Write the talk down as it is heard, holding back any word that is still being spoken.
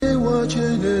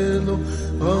chelo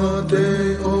ate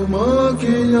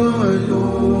omakiyayo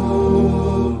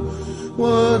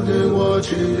wade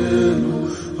wachelo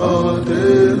ate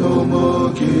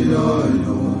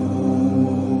omakiyayo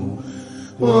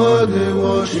wade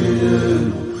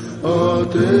wachelo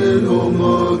ate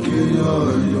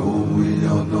omakiyayo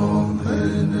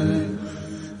wiyanamene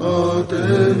ate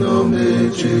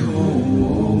namechiho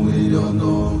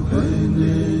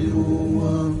wiyanamene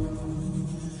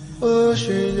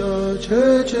Ashiya che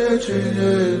che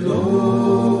chiyelo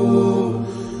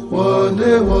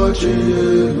Wade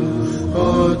wachiyelo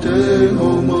Ate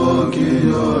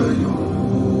omakiyayo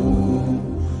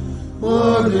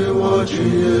Wade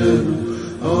wachiyelo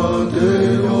Ate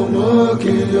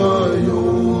omakiyayo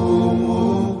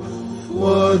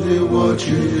Wade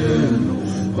wachiyelo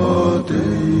Ate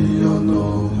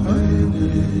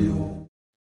yanahaneyo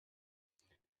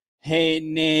Hey,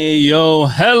 Neo.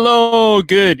 Hello.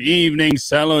 Good evening.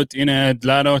 Salot ina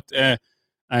adlarot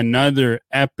another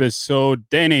episode.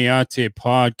 Deneate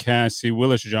podcast. Si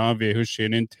Willis Janvier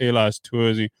Hushin in Telas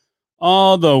Tourzy.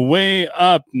 All the way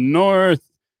up north.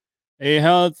 A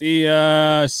healthy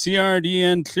CRD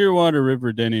and Clearwater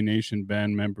River Dene Nation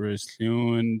band member is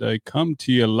Hugh, and I come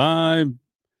to you live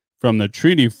from the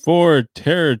Treaty 4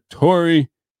 territory,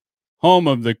 home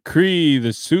of the Cree,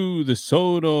 the Sioux, the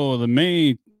Saulteaux, the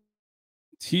Métis,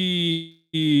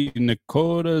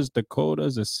 Dakotas,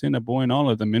 the Assiniboine, all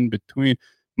of them in between.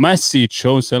 Masi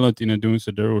cho selotina dun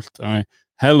sa derult.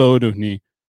 Hello to ni.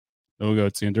 Logo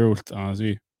in derult.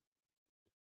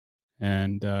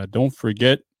 And don't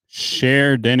forget,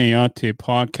 share Deneate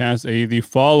podcast. The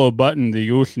follow button, the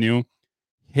youth new.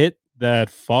 Hit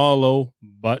that follow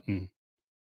button.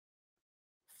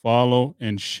 Follow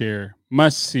and share.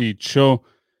 Masi cho.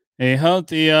 A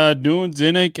healthy dun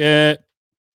zinik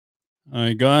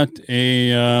I got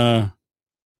a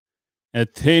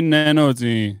thin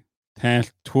nanozi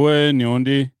Twe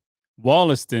Nyondi,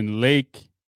 Wollaston Lake,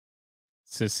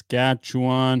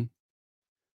 Saskatchewan.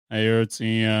 I heard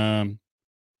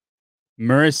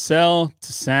Marcel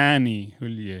Tsani,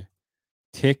 Hulie,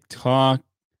 TikTok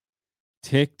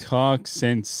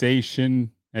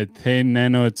sensation at thin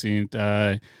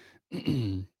nanozi.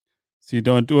 Si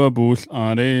don't do a booth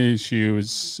on it. She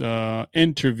was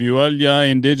interview Alya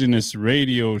Indigenous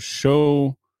Radio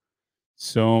Show.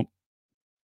 So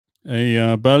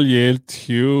a Baliel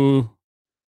to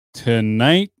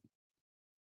tonight.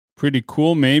 Pretty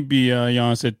cool. Maybe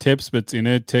y'all said tips, but in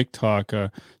a TikTok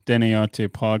Deneate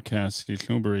podcast. Die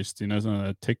Klumberis, die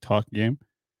a TikTok game.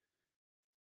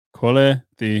 Kole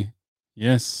the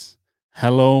yes.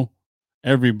 Hello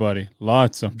everybody.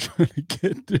 Lots I'm trying to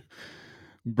get to.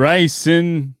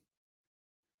 Bryson.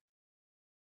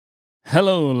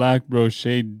 Hello, Lac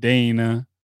Brochet Dana.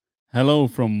 Hello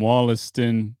from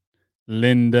Wollaston,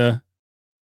 Linda.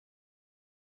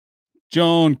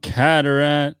 Joan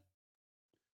Cataract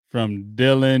from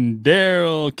Dylan.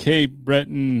 Daryl, Cape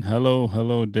Breton. Hello,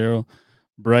 Daryl.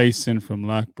 Bryson from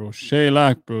Lac Brochet.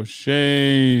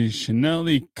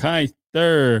 Chanelli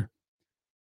Kyther.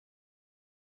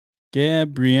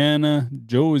 Gabriana,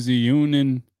 Josie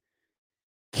Union.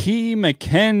 Key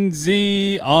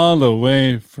McKenzie, all the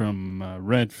way from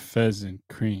Red Pheasant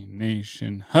Cree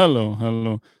Nation.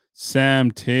 Hello.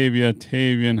 Sam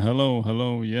Tavian.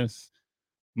 Hello, yes.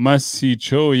 Masi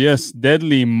Cho, yes.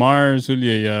 Deadly Mars,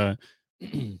 TikTok,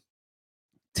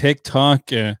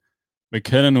 Mekeren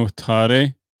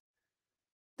Utare.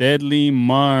 Deadly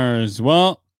Mars.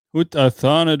 Well,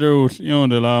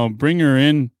 I'll bring her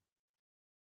in.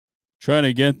 Try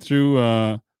to get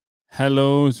through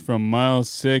hellos from mile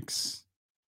 6.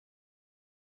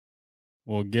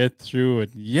 We'll get through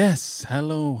it. Yes.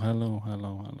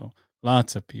 Hello.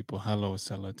 Lots of people. Hello,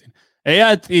 Salatin.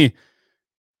 Ayati.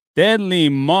 Deadly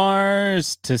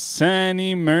Mars.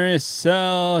 Tassani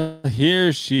Maricel.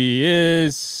 Here she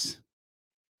is.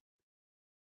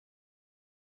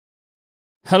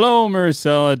 Hello,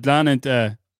 Maricel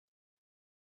Atlanita.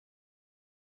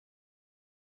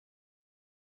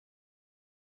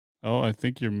 Oh, I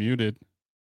think you're muted.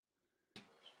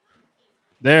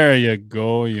 There you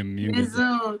go. You're muted.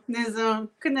 Nizu.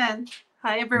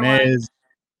 Hi, everyone.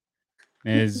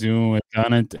 Nezu.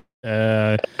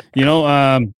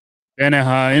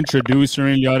 Introduce her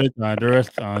in Yarit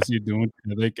Nadareth as you don't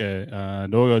like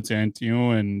Dogo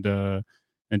Tantio and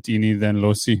Tini then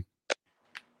Losi.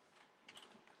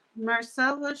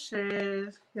 Marcella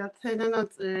shares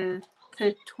Yatenanat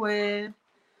Tetwe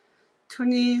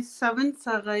 27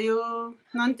 Sagayo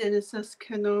non-Genesis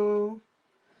Keno.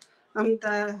 I'm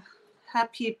the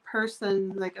happy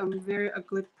person, like I'm a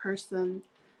good person.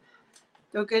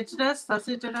 Dogejda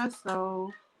Sasidra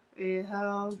so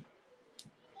how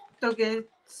toge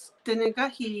tinaga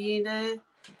hine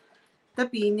the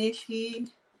binishi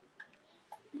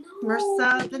Mersa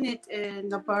dinit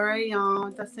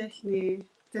nabarayan da sehni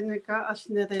tinaga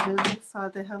ashnedin sa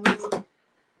de hello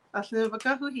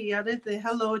ashnebaka hu hiade de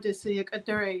hello de se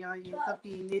adoraya the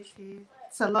binishi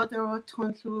salado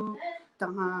tonsu da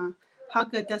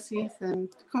haga desis and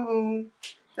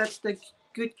that's the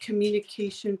good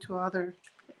communication to other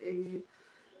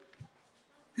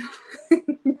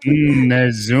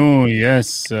Zoom,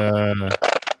 yes.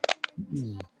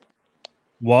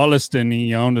 Wollaston i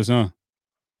Younders, huh?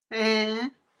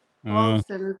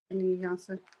 Wollaston ni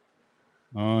yansa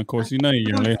Of course, you know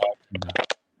you're late.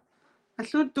 I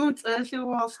should don't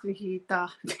Wollaston he da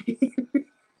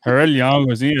Harel Young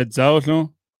was in a South,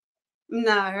 no?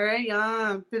 nah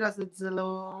biraz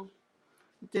zelo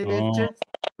didn't Oh, just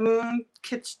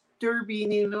catch derby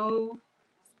ni lo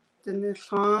didn't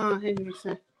henry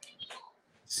se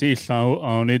see, so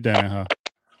on it, then, huh?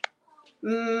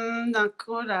 na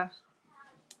kora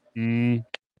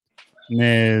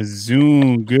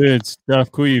Zoom, good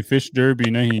stuff. Kui fish derby,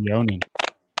 nahi yawning.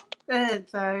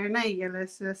 there na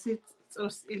yeles sit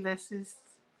os ilesis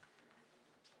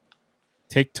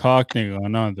TikTok, nigga,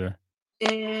 another.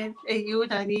 you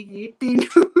da ni tin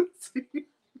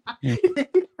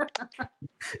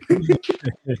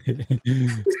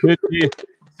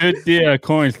Good deal,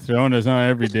 coins thrown us on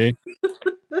every day.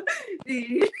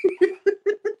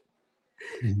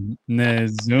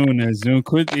 Zoom.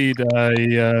 Could eat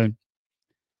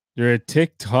there are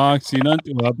TikToks, you don't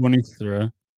do up when it's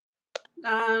through.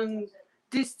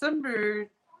 December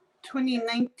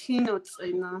 2019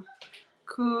 otsina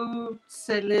ku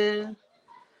sele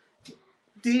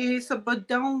di sa ba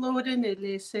downloadin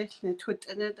ele session twit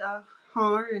and a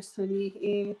har is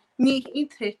ni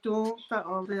intetu da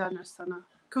all the anasana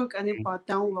cook any ba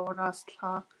download as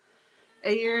la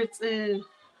ayers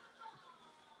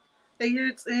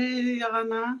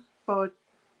yana about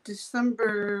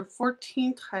December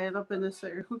 14th high up in this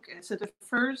hook is the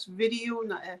first video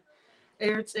na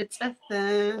it's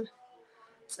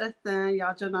at the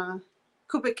Yajana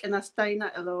Kubik in a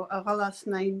Steina Elo, a Galas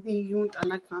 9 Yunt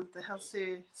and I can't the Helse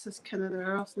Sis Canada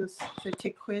Rosness, the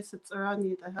take quiz, it's around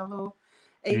the hello.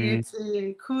 It's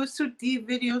a Kusuti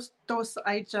videos dos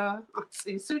Aja, it's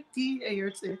a Suti,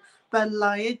 it's a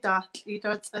Balai Datli,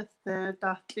 that's at the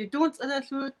Datli, don't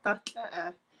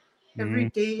that every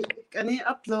day. Can I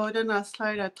upload and I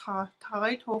slide a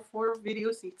tight or 4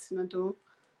 videos each in a do?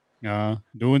 Yeah,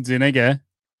 doing it again.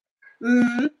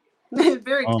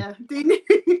 Very daddy.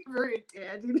 Very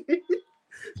daddy.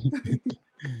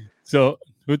 So,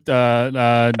 who't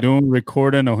doing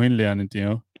recording or hin learning, you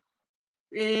know?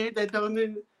 They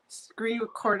don't screen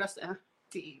record us.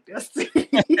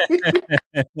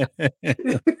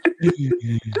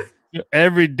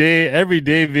 Every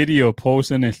day video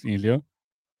posting it, you know?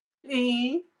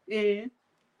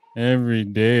 Every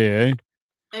day,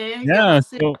 eh? Yeah,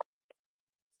 so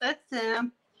that's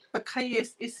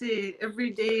because it's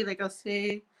every day, like I'll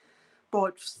say,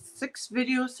 about 6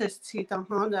 videos is to the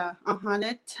Honda, a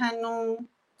Honda channel,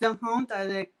 the Honda,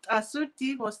 like,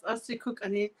 Asuti was also cook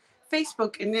on it.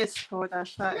 Facebook in this for that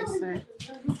shot is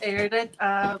aired it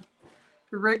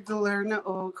regular na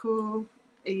o ku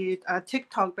a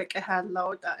TikTok but it had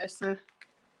load that is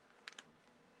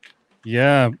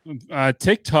yeah,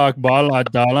 TikTok bala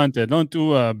dalante don't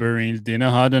do beril dina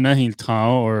hada na hil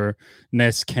tao or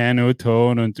neskano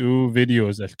to don't do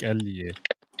videos at gallie.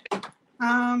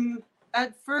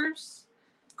 At first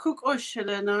cook o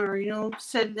shilena or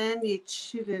selen it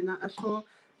shilena so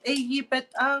yi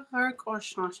bet a har o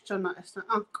shana is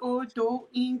anko do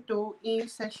in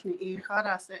session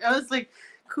I was like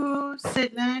ku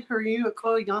selen her you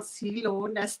ko yan silo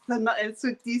nesta na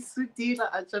suti la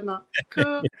ajana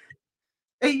ku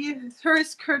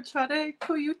Hers kurchare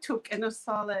ko YouTube en a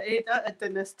sala at the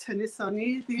nest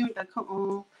tennisoni the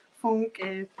on funk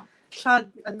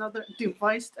shad another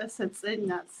device essence in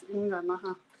that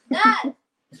naha.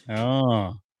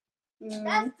 Oh.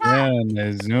 Yeah,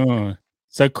 no.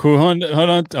 Sa kuhon hold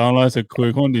on sa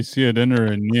kuhon di siya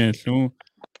dinner niya so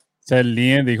sa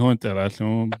liyan di hon tala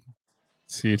so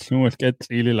si so was get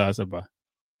really lasa ba.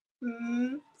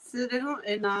 So they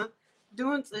don't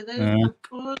don't say they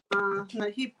na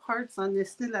he parts on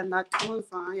this still and not goes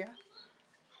on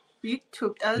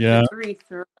YouTube Yeah.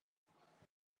 through.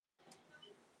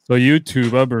 So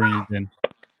YouTube upbringing then.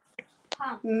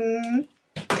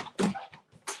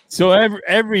 So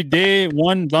every day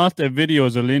one lot of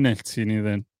videos are in it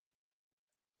then.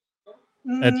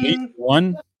 At least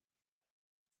one.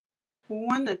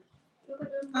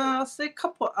 I'll say a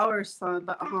couple hours on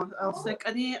I'll say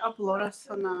any upload us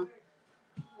on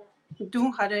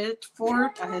Doen had het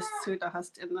voor dat hij zo dat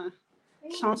hast in de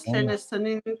chanslijnen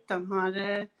staan dan had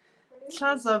hij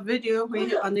een video hoe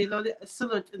je aan die lode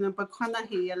zullen in een bakana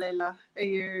hier lela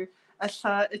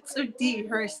it's so deep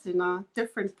hurst in a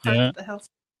different part of the house.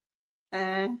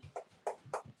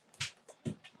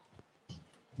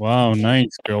 Wow,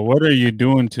 nice girl. What are you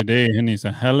doing today? Henny's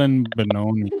a Helen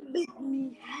Benoni.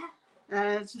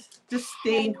 Just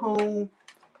staying home.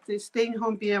 Staying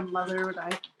home being a mother.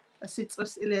 I sit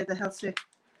us in the house.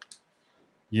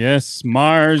 Yes,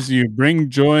 Mars, you bring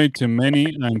joy to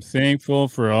many. I'm thankful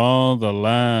for all the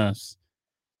laughs.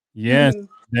 Yes,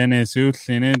 Dennis, who's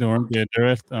seen it or get the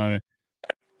rest of it.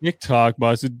 TikTok,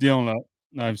 but it's dealing.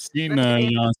 I've seen in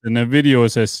the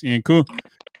videos as could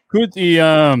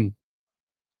the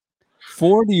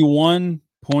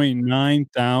 41.9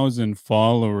 thousand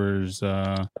followers.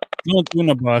 Don't do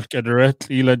about get direct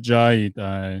ila jai.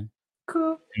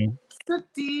 Cool. So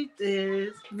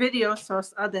the video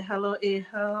source at the hello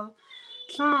hell.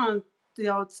 Sean the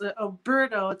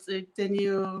Alberta the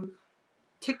new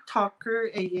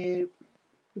TikToker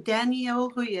Daniel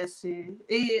who is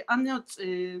I'm not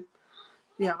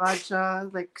Raja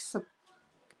like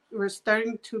we're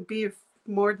starting to be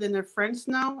more than a friends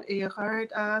now.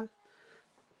 Hard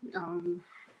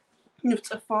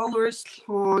it's a followers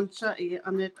launch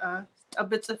and it a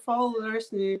bit of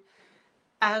followers nu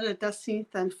add that scene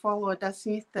and follow that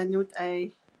scene then not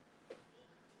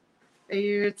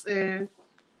it's a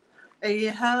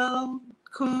hell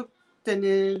cook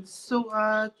then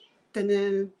so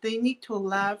then they need to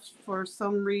laugh for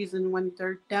some reason when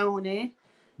they're down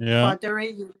Yeah. but they're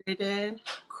rated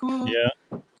cool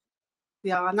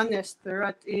yeah Nester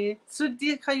at so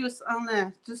they can use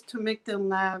on just to make them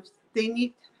laugh. They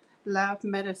need laugh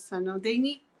medicine or they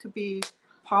need to be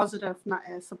positive not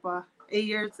as about a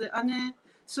year's on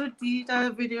so the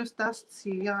videos that's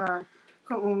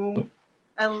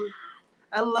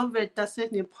I love it that's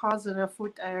it positive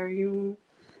food are you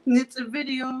need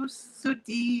videos so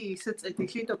the sits at the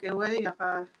sheet okay way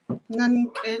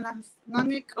none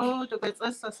oh the guys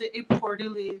us say a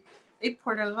portally a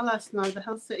portal last night the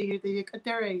house the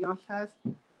cadere on fast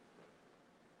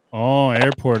Oh,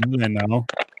 airport now.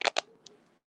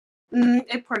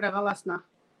 a portal last night.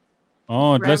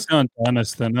 Oh, that's not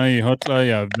honest. I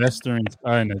hotla Western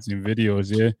Skynet in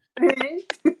videos, yeah.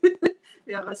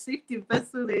 Ja, safety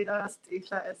vessel last is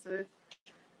just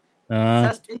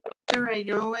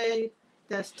way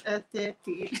just at the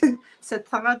set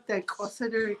the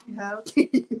consider out.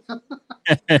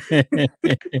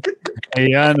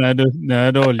 Yeah,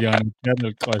 not all young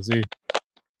channel quasi.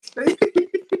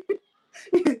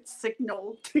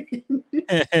 Signal.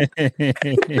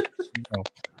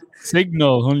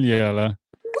 Signal Hunyala.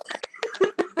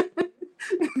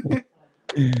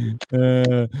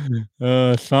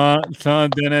 So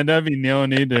then I be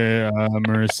known either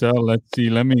Marcel. Let's see.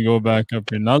 Let me go back up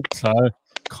here. Not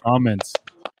comments.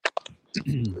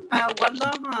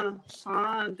 Wallah,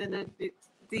 then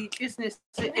the business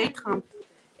Acom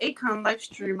live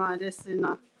stream on this in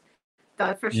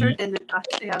that for sure in the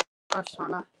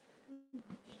Shana.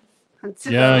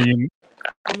 Yeah,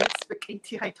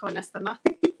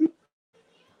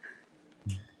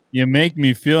 you make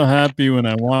me feel happy when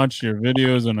I watch your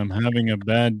videos when I'm having a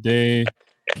bad day.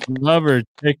 Love her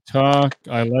TikTok.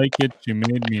 I like it. She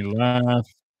made me laugh.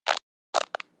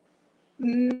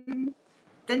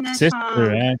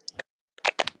 Sister Act.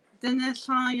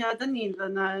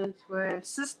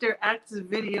 Sister Act's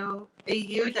video a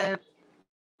year that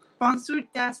sponsored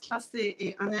das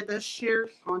klasse another shares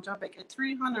on job like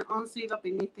 300 on seat up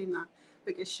anything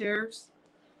because shares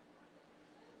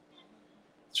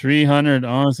 300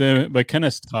 on but kind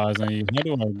of stars on you. How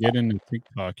do I get into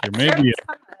TikTok here? Maybe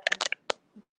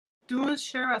do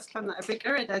share as kind of big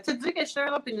area to dig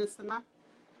share up in this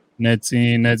that's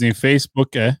in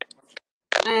Facebook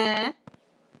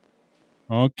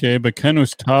okay, but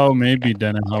Kenus Tao maybe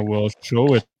then I will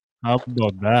show it. How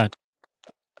about that?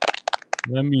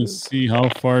 Let me see how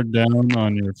far down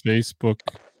on your Facebook.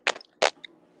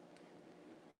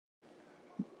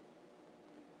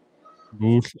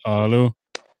 Booth Alo.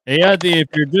 Hey Adi, if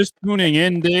you're just tuning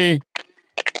in, doing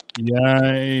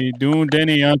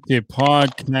Deniate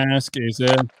podcast is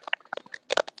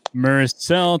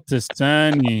Marcel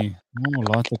Testani. Oh,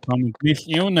 lots of comments.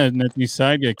 Let me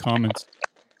side get comments.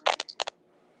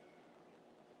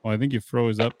 Oh, I think you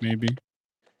froze up maybe.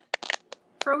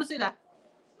 Froze it up.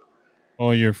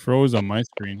 Oh, you're froze on my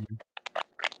screen.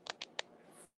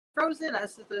 Froze it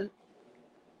as the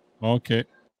okay.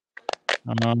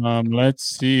 Let's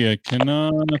see. I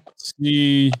cannot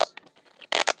see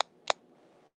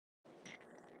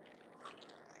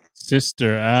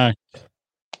Sister Act.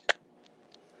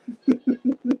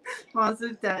 Was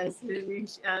it does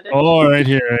reach out? Oh, right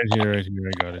here. I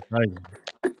got it.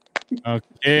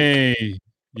 Okay.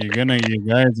 You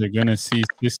guys are gonna see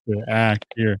sister act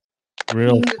here.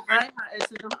 Real. Right,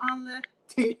 is it on the?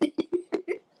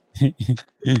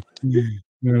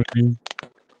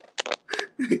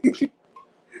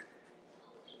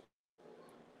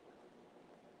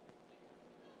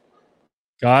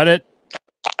 Got it?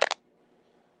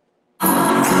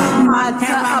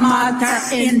 Mater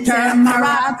inter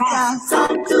Maratha.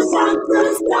 Sanctus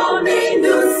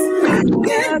Dominus.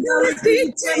 Deus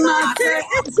Vitae Mater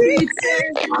et Vitae.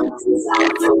 Sanctus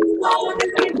Dominus.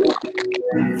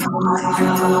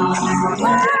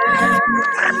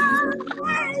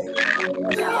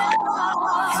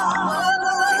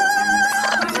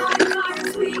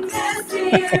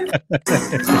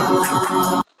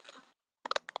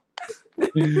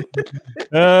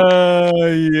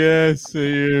 Yes, so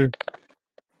you're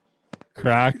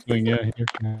crackling. Yeah, you're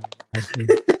crackling.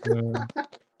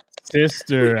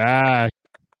 Sister act.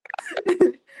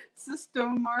 Sister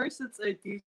Mars, it's a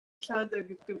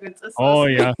Oh,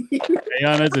 yeah.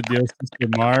 Ayan is a deal, Sister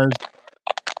Mars.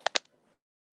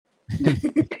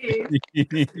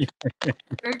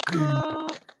 Erko,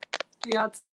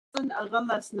 yatsan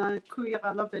agalas na kuya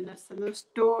kalabinas na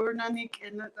store na ni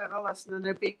kinat agalas na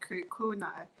na bakery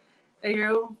kuna.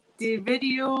 Ayo, the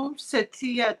video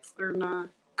setiyat or na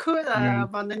kuya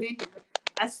banani.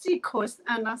 Asi cost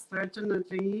anas rajana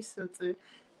jingi so to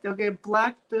they'll get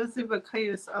black those if a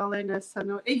kayus all in a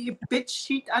sano. A bitch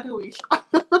sheet adoish.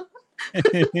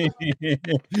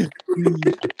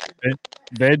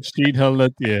 Bed sheet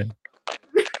halat yeah.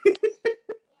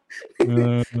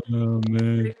 Oh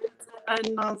man.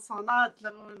 And on sonat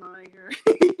lager.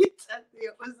 It's at the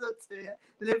opposite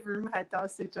living room had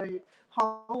does it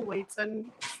hallways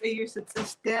and they use it to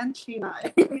stand china.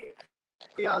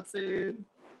 Yeah, to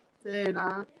then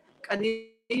can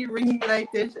you ring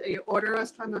like this? You order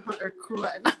us on the hunter cool.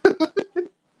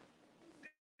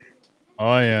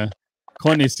 Oh yeah.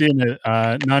 Koni seen it.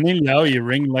 Nani Liao you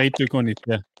ring light to Koni.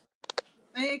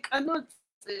 I cannot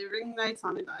ring lights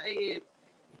on it.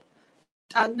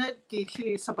 I'm not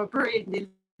the suburban in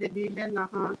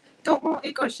don't want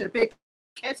it goes a big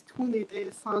cast 20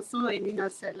 days on so in a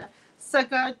cellar.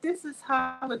 Saga, this is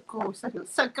how it goes.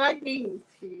 Saga means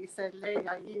he said,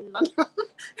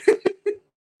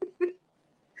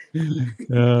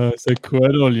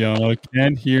 Sequedal, y'all.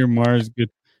 Can't hear Mars good.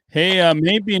 Hey,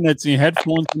 maybe it's in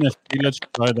headphones. Let's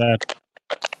try that.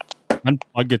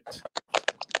 Unplug it.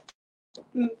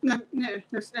 No.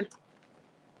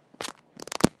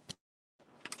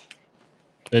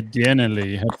 The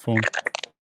DNL headphone.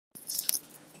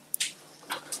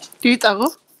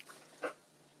 Dito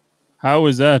How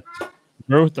is that?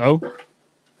 Growth out?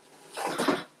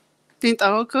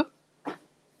 ako?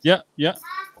 Yeah.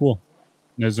 Cool.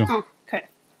 Nezu. Oh, okay.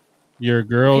 Your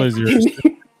girl is your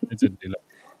it's a deal.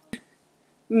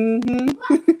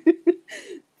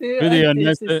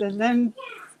 This is the limb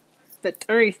the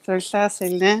earth or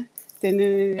sassing then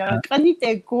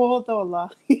kanite go dola.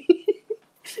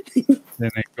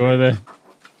 Then I go there.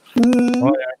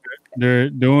 Oh, yeah. They're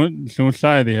doing some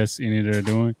side yes they're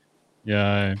doing.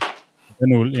 Yeah.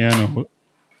 No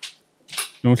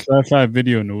sci-fi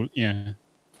video no yeah.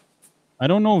 I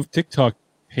don't know if TikTok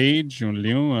page on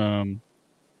Leo.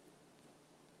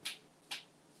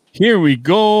 Here we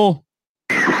go.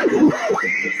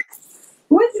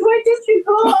 Which way did you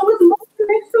go? I was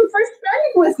next to first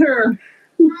standing with her.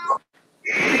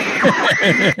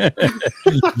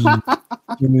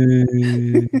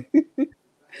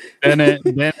 then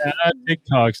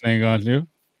TikToks ain't got you.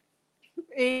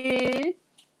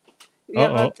 Yeah,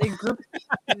 that's a group.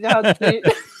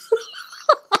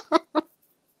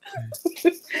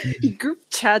 Group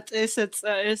chat is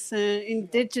it's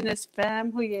indigenous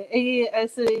fam who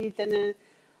as then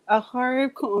a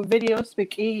hard videos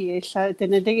big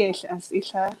then a day as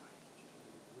isha.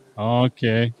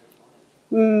 Okay.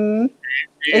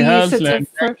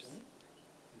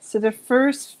 So the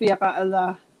first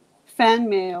via fan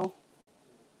mail.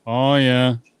 Oh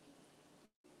yeah.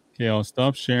 Okay, I'll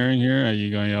stop sharing here. Are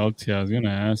you going out? I was gonna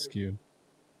ask you.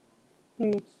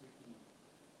 Okay,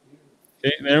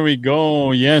 there we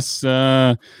go. Yes,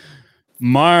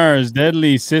 Mars,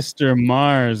 Deadly Sister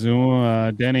Mars.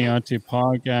 Danny Ati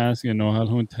podcast. You know how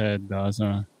Ted does.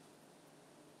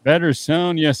 Better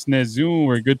sound. Yes, Nezu.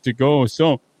 We're good to go.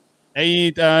 So,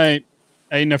 in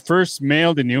the first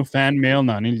mail, the new fan mail,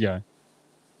 Nanilya.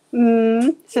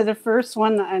 So the first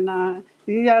one, and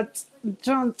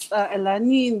John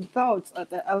Elanin thoughts at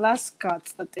the Alaska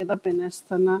at the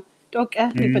Benestana. Dog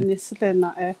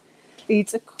Benestlena.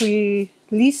 It's a queer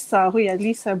Lisa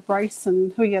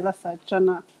Bryson lasa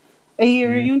jana.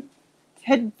 Yung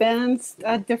headbands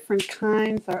different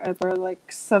kinds are ever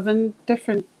like 7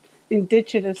 different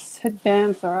indigenous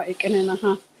headbands are ikanina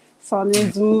ha. So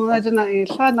nizula jana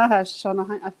na ha shona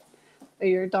ha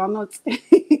your Donald's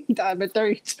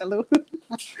diameter chalo.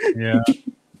 Yeah.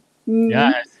 Yeah,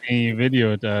 I see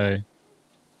video that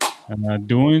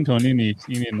doing Tony needs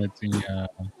in the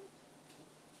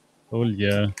oh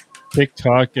yeah.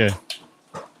 TikTok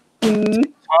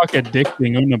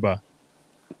addicting unaba.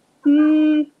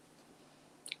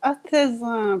 I think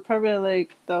probably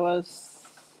like that was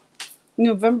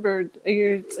November.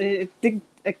 You're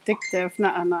addictive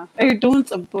na. You're doing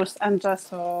some boost and just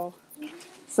so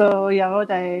yeah.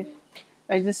 What I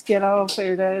just get off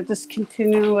or just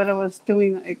continue what I was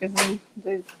doing. I guess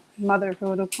the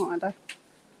motherhood of Canada.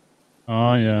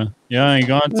 Oh yeah. Yeah, I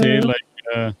got to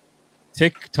like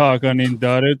TikTok on in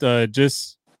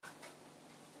just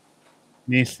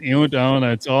needs you down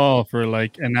it's all for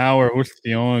like an hour with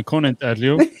the own content at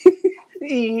you.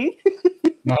 See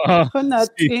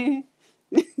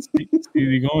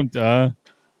going the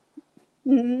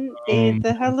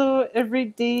hello every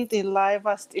day they live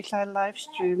us live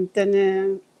stream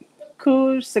then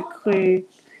cool secret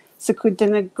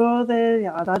then go there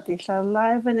yeah that they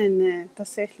live and then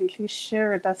that's actually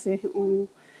share that's it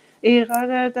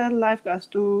that live gas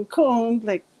to come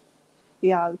like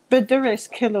yeah but there is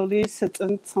kilo sits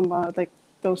and some like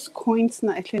those coins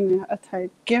na actually a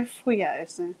type gift for yeah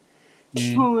isn't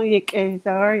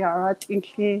there yeah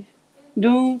actually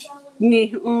do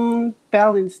ni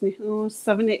balance ni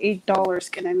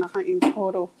 $78 can I in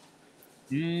total.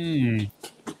 Hey,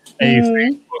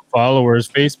 Facebook followers,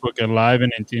 Facebook and live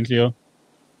and intensio.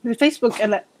 The Facebook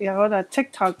yeah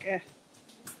TikTok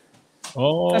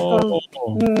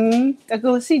I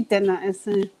go see dinner is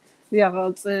yeah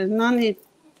it's none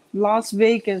Las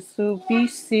Vegas so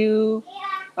BC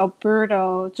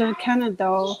Alberta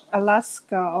Canada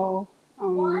Alaska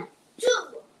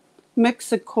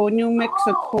Mexico, New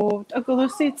Mexico. I go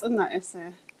see it's in that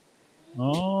essay.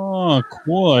 Oh,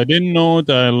 cool! I didn't know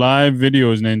the live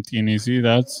videos, Nantini. See,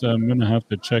 that's I'm gonna have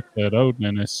to check that out,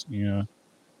 Nennis. Yeah.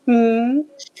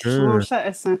 Sure.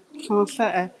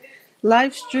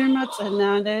 Live stream it and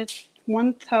now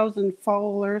 1,000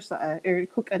 followers.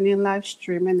 Cook any live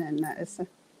streaming and that is.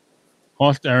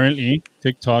 Host Aaron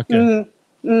TikTok.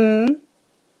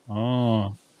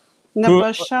 Oh.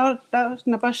 Nabasharo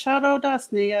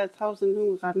das near 1,000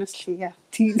 who honestly yeah.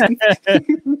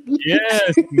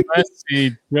 Yes,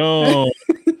 messy Joe.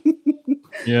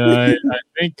 Yeah, I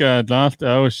think last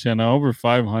ocean over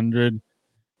 500.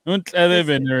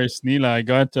 I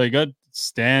got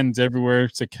stands everywhere.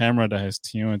 It's a camera that has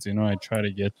tunes. You know, I try to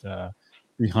get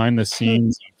behind the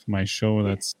scenes of my show.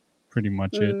 That's pretty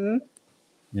much it.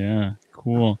 Yeah,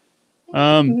 cool.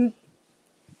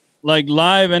 Like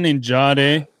live and in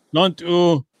Jade. Don't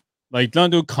do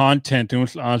content.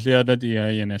 Don't that's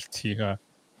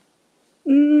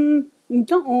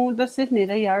it.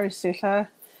 Neither Yarisha.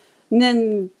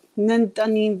 Then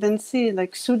then see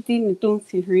like Sudin don't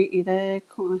see her either.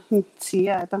 See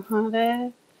I don't have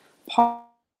it.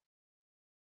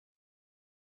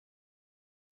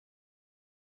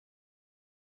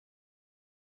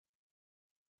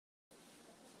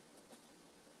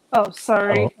 Oh,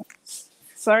 sorry.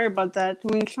 Sorry about that.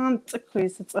 We can't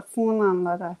quiz. It's a phone on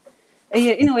that.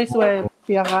 Yeah, anyways, where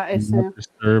Biara is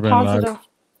positive.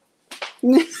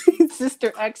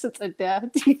 Sister exits a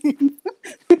dad.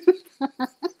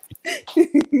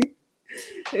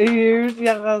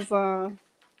 Biara's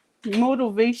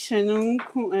motivation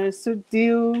so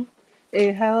deal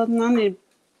a held none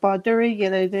border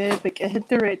yellow but hit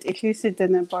the red at least it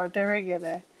didn't border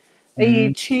yellow.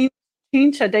 A change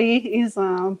a day is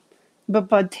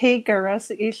but take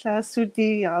us isla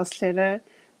sudi sleda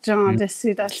John the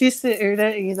suit at least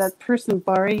that person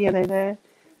bar yellow.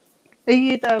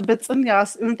 Bits on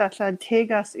gas that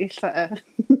take us isla.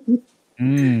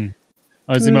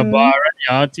 As in my bar and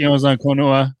yacht, was on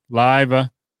Konoa live.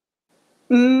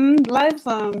 Live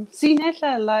see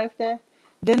live there.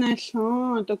 Then I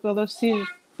saw to go see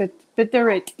but there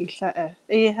it isla.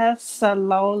 It has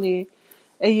slowly.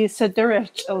 You said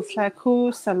direct like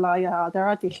who salaya there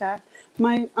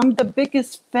I'm the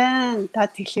biggest fan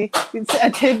tatili. It's a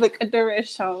table a direct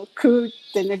show cool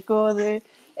then go there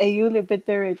you little bit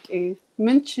there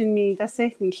mention me that's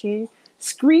it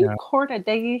screen record a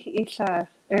day isla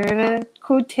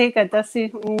could take a that's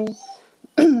it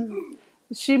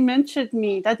she mentioned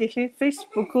me that is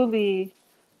Facebook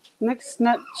next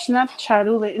Snapchat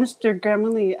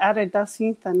Instagram added that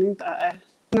scene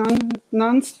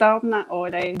non-stop na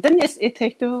order. Then is it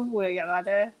take to where you got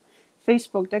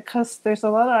Facebook because there's a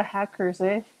lot of hackers,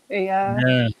 eh?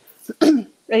 Yeah.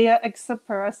 Yeah, except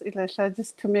for us,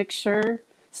 just to make sure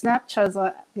Snapchat's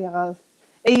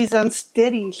is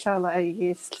unsteady,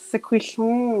 is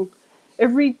sequential.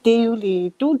 Every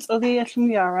daily, dudes are the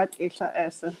yarat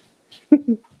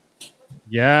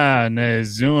Yeah, no,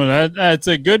 Zoom. That's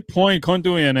a good point.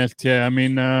 Kontu NFT. I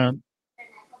mean,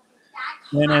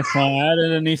 when I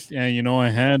added anything, I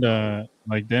had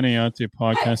like Deniati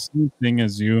podcast, same thing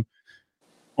as you.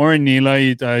 Or Nila,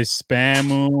 I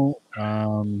spam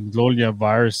Lolia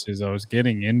viruses. I was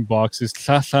getting inboxes.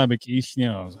 I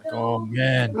was like, oh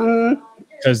man.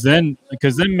 Because then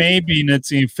maybe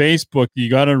it's in Facebook, you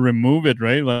gotta remove it,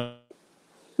 right?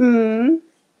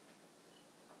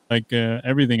 Like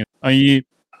everything. I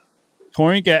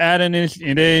Torin ka add in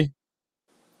it.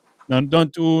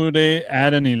 Don't do the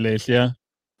add in it,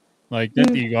 like that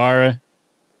igara.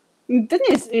 Then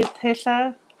is it,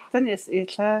 Hesha? Then is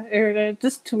it,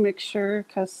 just to make sure,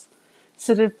 because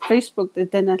so the Facebook, the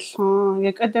denation,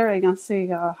 you got there, I can see,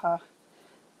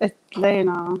 it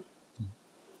lena.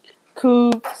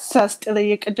 Ku sast eller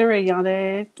gick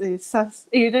dörrade sast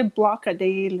det blockade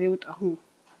i lut hon.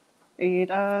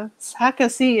 Era hacka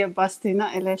se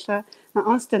bastina eller så na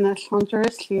anstena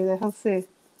chantersli det har se.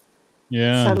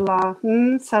 Yeah.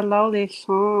 Sala les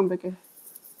chambres.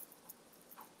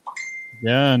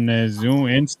 Yeah, and Zoom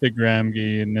Instagram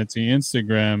and it's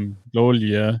Instagram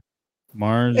Lolia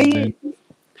Mars.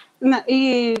 Na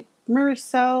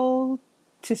Marcel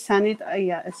to sanit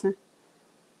aya isn't.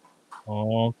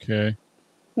 Okay.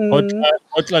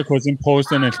 What like was in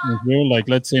posting it like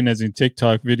let's say as in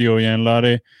TikTok video and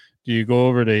Lare, do you go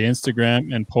over to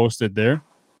Instagram and post it there?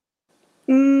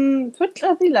 What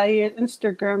like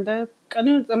Instagram that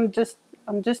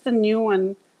I'm just a new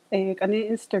one on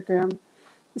Instagram.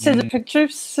 So the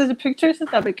pictures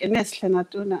that big in this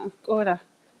not do na ora.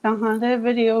 The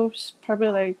videos probably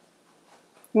like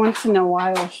once in a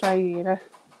while shy.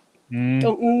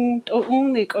 Don't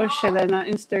only go share on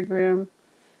Instagram.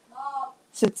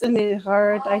 Sits in the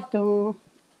hard. I don't.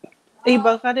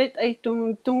 I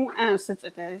don't answer to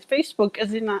that. Facebook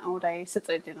is not all day. Sits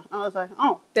I didn't. I was like,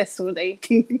 oh, that's all day.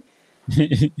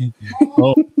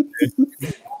 Oh,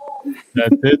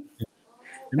 that's it.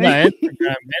 No,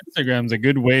 Instagram's a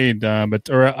good way, but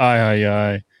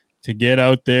to get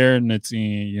out there and it's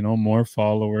more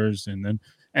followers and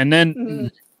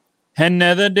then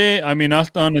another day. I mean,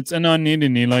 after it's an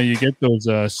you get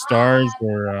those stars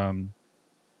or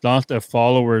lot of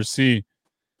followers. See,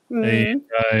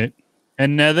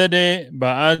 another day,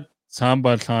 but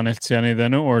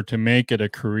or to make it a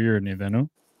career,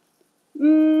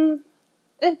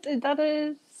 that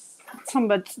is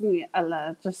somebody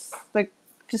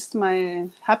just my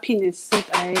happiness that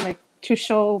I like to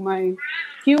show my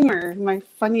humor, my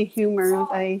funny humor.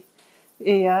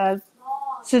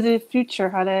 So the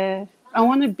future I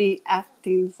want to be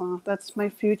acting. So that's my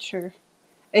future.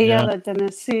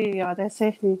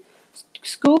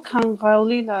 School can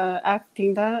really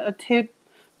acting that a tip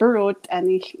burrowed and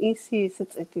easy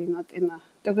sits it not in a.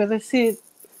 The see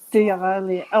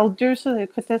the elders so they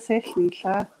could say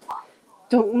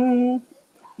don't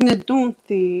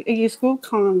the school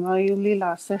can really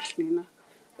last session.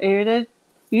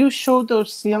 You show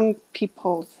those young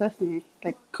people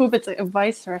like COVID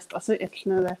advice rest also it's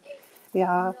another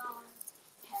there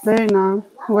now.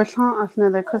 We're not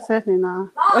another now.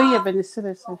 Oh yeah, but it's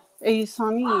this.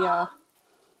 Sunny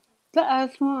the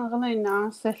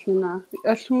asthma session.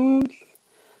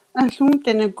 Assume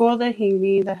then a go the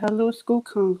hingy the hello school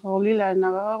can holy la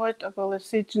na what about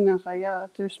a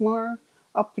there's more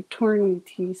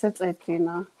opportunities that's I think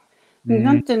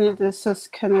nothing this is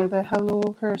kind of the hello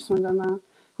person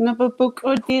no book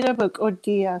or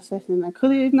dia session I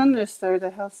couldn't understand the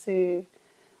healthy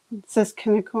says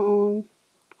kind of on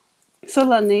so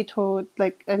la NATO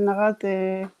like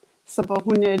another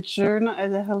sabahune journal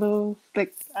as a hello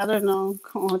like I don't know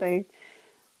they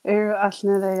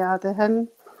asna they hen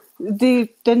the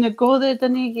go there the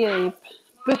nige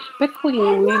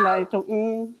between me like the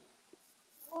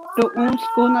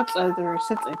school not other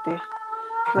sits it there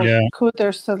like could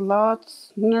there's a lot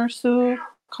nurse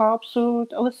cops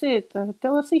let's see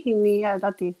me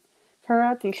that the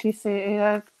karate she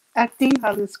say acting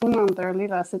how the school on there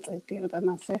lila sits it there and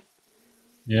I say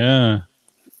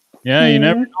you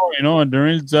never know,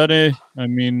 during Zare, I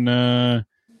mean,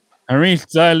 Haris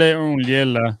Zale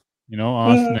Liela,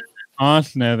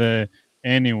 Asne the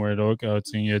anywhere look out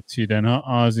in your tea, then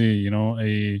Aussie,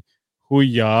 a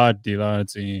huya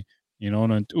dilati,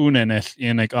 and unenes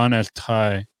in like honest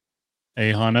tie,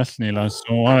 a honestnila.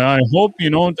 So I hope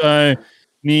I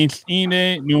need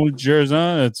New Jersey.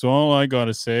 That's all I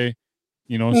gotta say.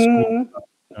 school.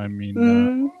 I mean,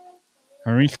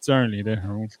 harrichtarli de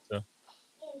harrichta.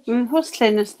 Hos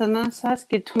lennestana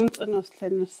saske tunt an hos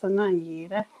lennestana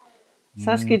jere.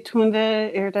 Saske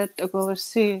tunde det og gå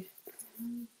si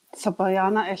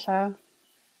Sabayana ella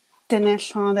denne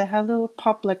sean de hello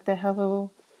public de hello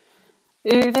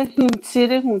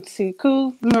det hun si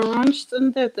cool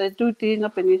marunsten det du din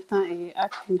op in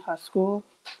acting high school.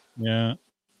 Yeah.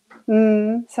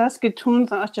 Saske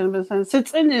tunt at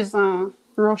sits in is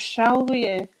Rochelle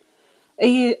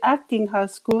acting high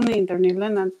school in der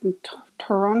Nilen and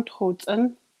Toronto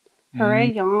and her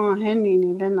young henny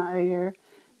Nilen I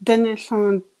denne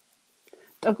sean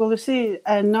I go see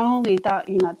normally that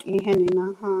in at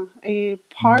henina a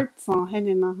parts on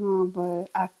henina but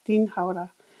acting how to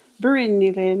bring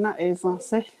nilena is on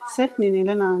set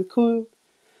nilena cool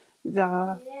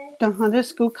the high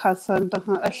school cousin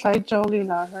a side jolly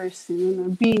la her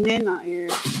sin being in a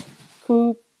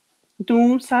cool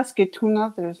don't saske two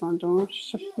others on don't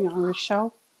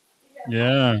Rochelle.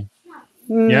 Yeah.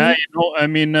 Yeah, I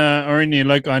mean, Ernie,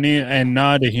 like Ani and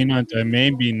not hinant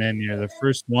maybe then you're the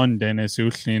first one, Dennis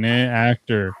Usline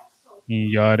actor.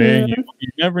 You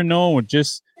never know.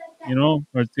 Just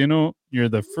or you're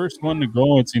the first one to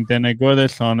go. It's in then I go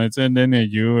this on it's and then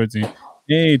you it's in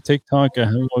hey TikTok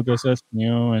hello this is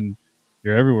new and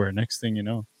you're everywhere. Next thing you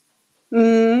know.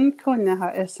 Kunna ha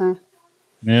esa.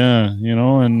 Yeah,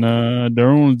 and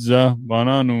Darunza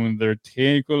Bananu their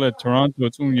take at Toronto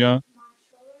Tunya.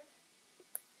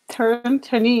 Turn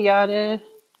yada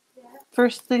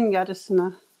first thing yada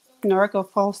sina Norgo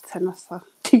Falls Tennessee.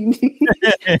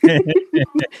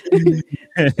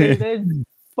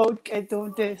 Boat get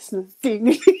do this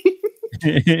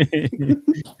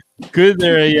Good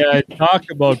there. Yeah, talk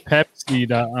about Pepsi.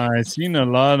 I've seen a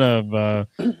lot of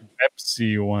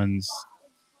Pepsi ones.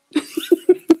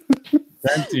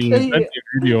 Plenty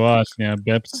video ask yeah,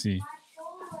 Pepsi.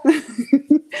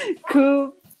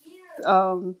 Cool.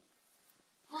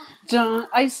 John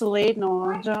isolate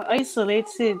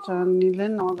si John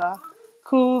Nilen no da.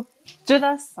 Cool.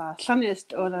 Judasa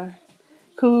sanist oder.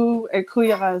 Cool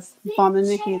kuyaras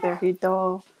bombing hither he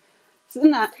do.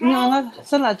 Sala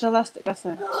jalast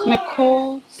kasa.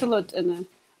 Nicole salot in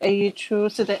a true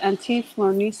so the anti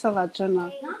florni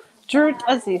salajana. Jurt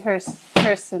azi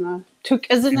hersina. Took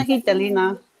azina he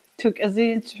delina. Took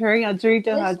azi cherry a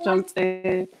drida had jumped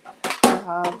a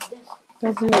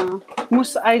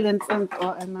Moose Island and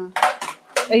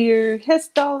a year his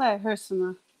dollar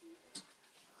hersina.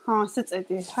 Sits at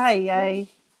the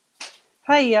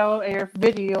hi yo air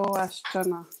video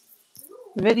astana.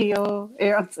 Video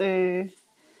air at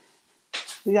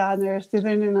yeah there's the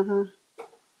in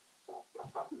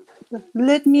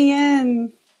Let me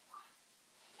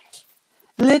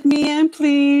in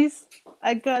please.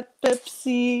 I got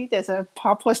Pepsi. There's a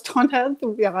pop was tunnel.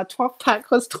 We are a 12-pack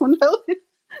was tunnel.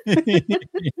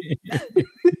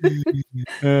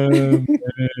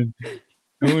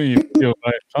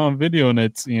 I found video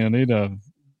nets need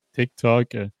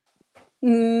TikTok.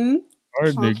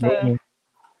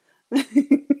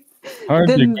 Hard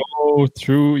to go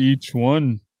through each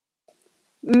one.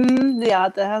 Yeah,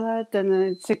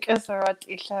 then sick as a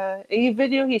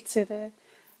video hits it.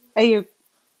 A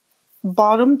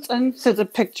bottoms and so the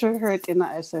picture hurt in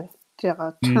as a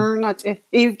turn at it.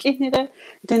 You get it,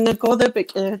 then the go the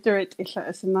big it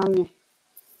is nanny.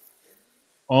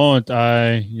 Oh,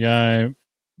 yeah.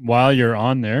 While you're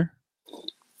on there,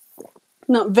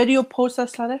 no video post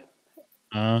as letter.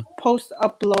 Post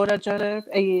upload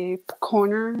a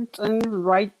corner and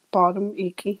right bottom.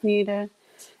 You get it.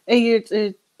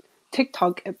 A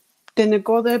TikTok. Then the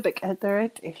go the big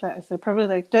it is probably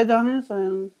like dead honest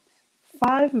and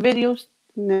 5 videos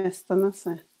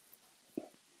nästan.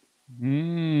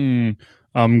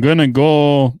 I'm gonna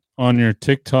go on your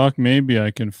TikTok. Maybe I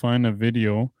can find a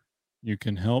video. You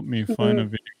can help me find a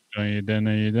video.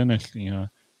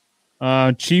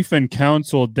 Chief and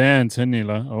Council dance,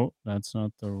 Hanila. Oh, that's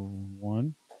not the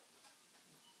one.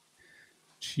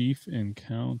 Chief and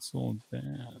Council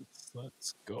dance.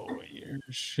 Let's go here.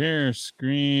 Share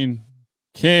screen.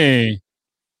 Okay.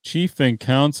 Chief and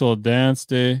Council dance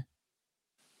day.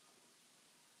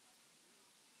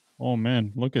 Oh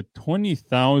man, look at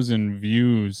 20,000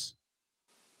 views.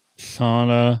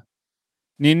 Shana.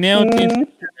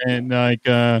 And like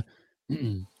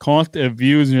count the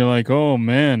views and you're like, oh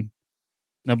man.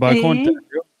 I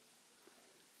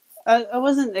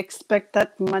wasn't expect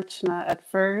that much at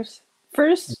first.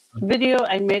 First video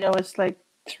I made I was like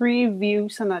 3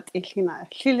 views on that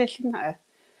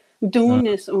doing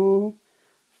this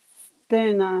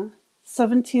then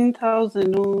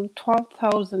 17,000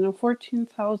 12,000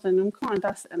 14,000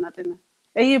 that's another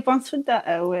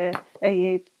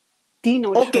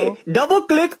Dino Okay, show. double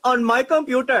click on my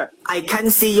computer. I can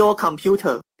see your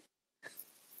computer.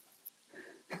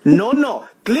 No.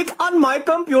 Click on my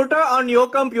computer on your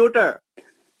computer.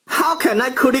 How can I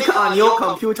click on your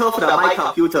computer from my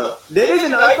computer? There is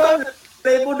an icon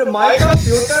labeled my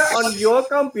computer on your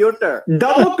computer.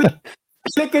 Double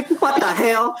click it. What the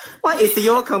hell? What is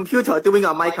your computer doing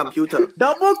on my computer?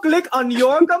 Double click on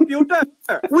your computer.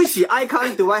 Which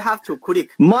icon do I have to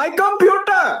click? My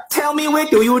computer. Tell me, where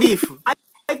do you live? I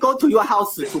go to your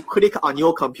house to click on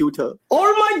your computer.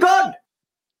 Oh my god.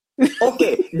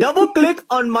 Okay, double click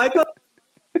on my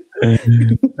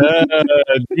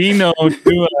Dino,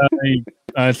 too.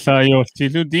 Sayo,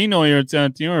 Dino,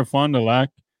 you're fond of lack.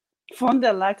 Fond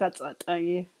de lack at that.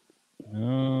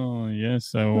 Oh,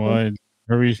 yes, I would.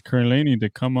 Harish Kurlani to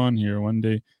come on here one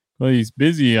day. Well, he's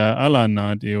busy. Ala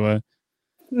na diwa.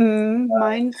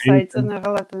 Mine sites in the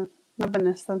relative. No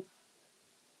benestan.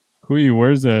 Kui,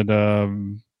 where's that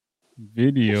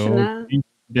video? Shana.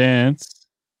 Dance.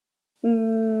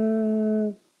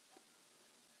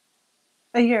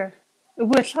 A year.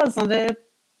 Which has on the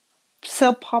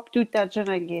cell pop do that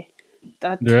janagi.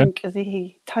 That Yeah. tank is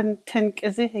he. Tank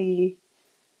is he.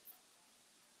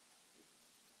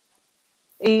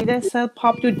 Either cell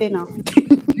pop do dinner.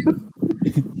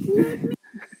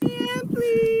 Yeah,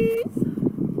 please.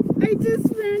 I just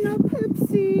ran a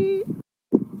Pepsi.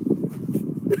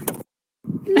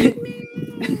 Let me.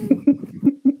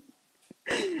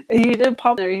 Either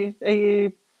pop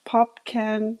a pop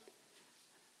can.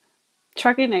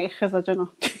 Tracking a has a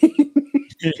journal.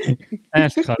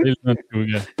 Ask Khalil not to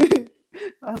get.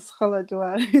 As Khala do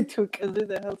I took as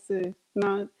the healthy.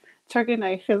 No, tracking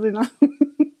a has enough.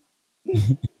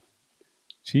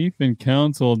 Chief and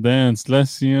Council dance.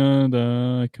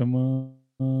 Lesia, come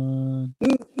on.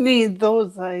 Need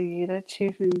those I eat a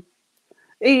chief.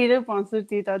 Eat a wants to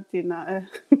do that dinner.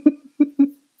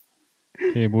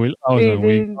 Okay, boy.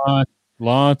 We got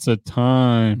lots of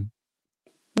time.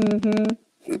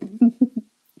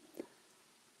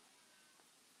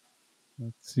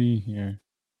 Let's see here.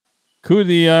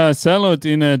 Kudi salot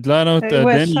in a dladot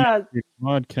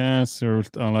podcast or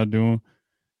aladu.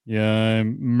 Yeah,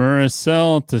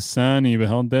 Maricel Tassani,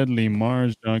 beheld deadly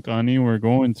Mars Dunk Ani. We're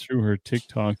going through her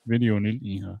TikTok video.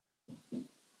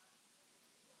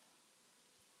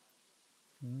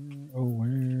 Oh,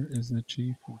 where is the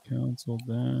chief of council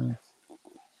dance?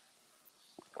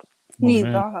 Need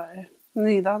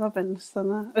that up in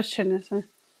Sana. A chinese.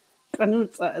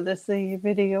 Kanutsa, this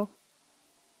video.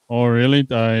 Oh, really?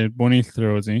 Bonnie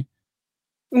throws, eh?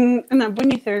 And I'm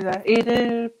bunny through that.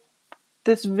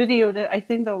 This video that I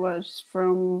think that was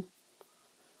from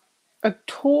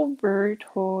October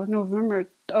to November.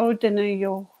 Oh, didn't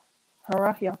you?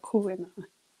 Harahia kuina.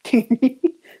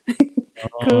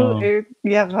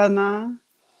 Yagana.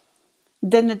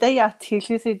 Then the day I teach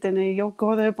you, then you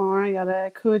go to the bar,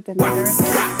 yada, could then.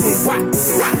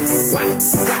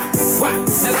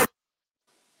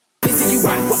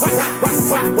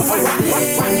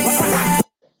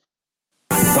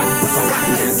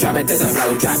 Drop it to the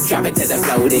floor, drop it to the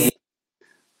floor.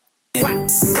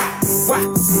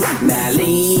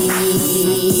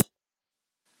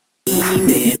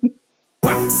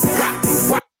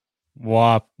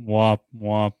 Wop, wop,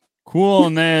 wop. Cool,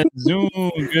 man. Zoom,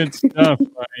 good stuff.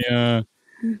 My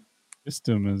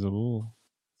system is a little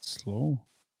slow.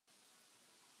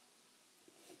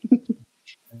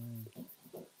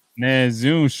 Nah,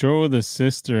 Zoom, show the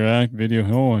Sister Act video.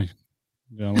 Oh,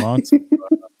 got lots of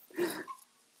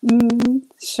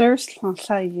Sure,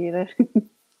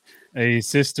 a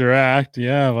Sister Act.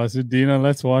 Yeah, Vasudina,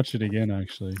 let's watch it again,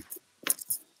 actually.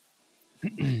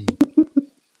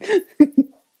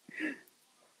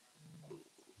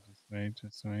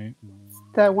 Just wait.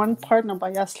 That one partner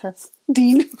by Yasles.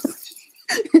 Dean.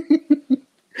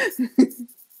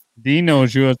 Dino,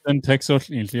 you have done Texas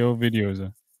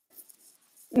videos.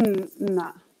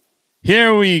 Nah.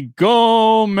 Here we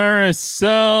go,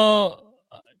 Maricel.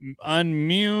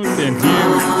 Unmute and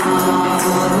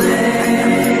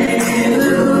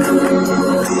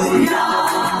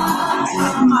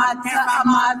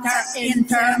Mater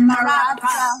inter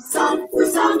marata.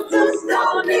 Sanctus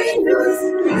Dominus.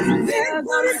 There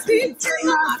was teaching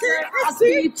mater as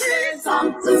teaching.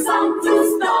 Sanctus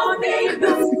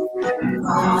Dominus.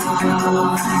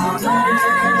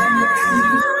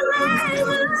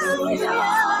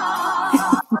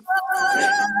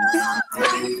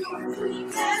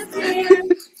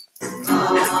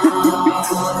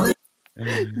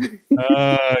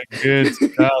 good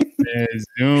stuff.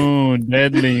 Zoom,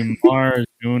 Deadly Mars,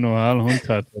 Juno, Al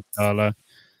Hunta, Tala.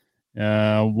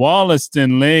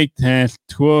 Wollaston Lake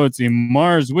towards in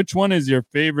Mars. Which one is your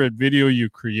favorite video you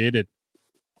created?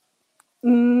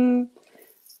 The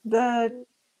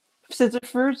since the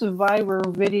first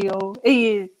viral video,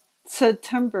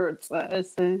 September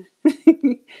is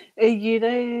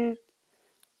a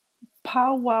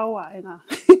powwow na.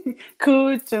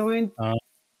 Cool join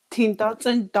聽到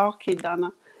真多見到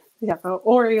啦，有個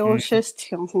Oreo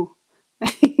system，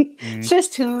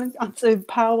 system 啊，最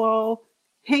power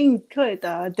很貴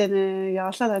的，但係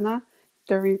有啥啦？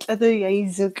對，嗰啲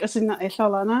嘢做嗰時那係啥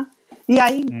啦？有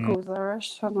一個係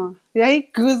啥啦？有一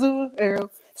個係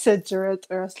設置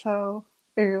係啥？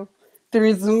係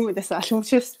對 Zoom 的啥？我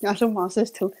就是那種模式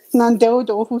圖，難道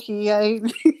都會係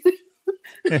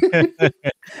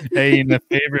？Hey, in the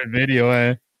favorite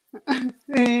video,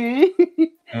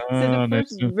 So the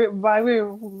first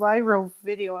viral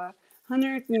video,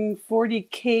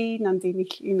 140K nandini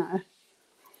na.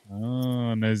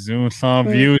 Oh, na Zoom some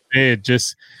views.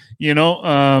 Just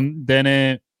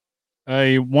then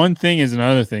one thing is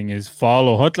another thing is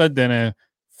follow. Hotla then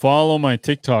follow my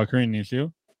TikTok right issue.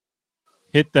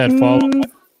 Hit that follow button.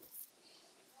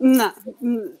 Nah,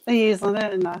 yes,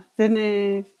 nah.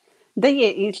 Then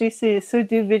they actually so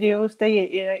do videos.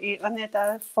 They on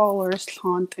that followers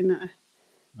count in it.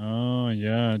 Oh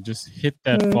yeah, just hit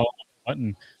that follow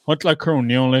button. Hotla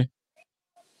Coroniole.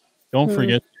 Don't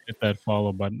forget to hit that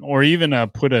follow button, or even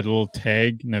put a little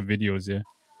tag in the videos. Yeah.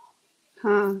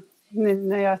 Huh?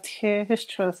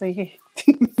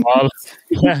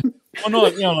 Yeah. Oh no,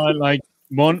 like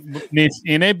one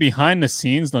in it behind the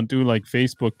scenes. Don't do like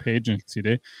Facebook page and see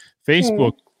they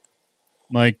Facebook.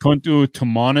 Like, can't do to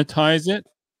monetize it.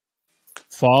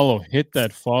 Hit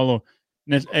that follow.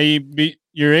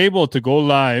 You're able to go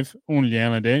live only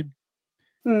on a day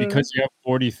because you have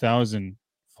 40,000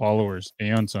 followers.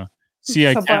 See,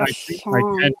 I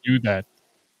can't do that.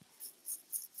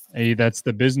 That's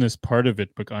the business part of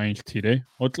it. But I today,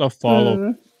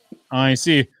 follow. I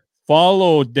see.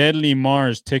 Follow Deadly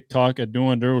Mars TikTok at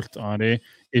doing there.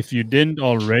 If you didn't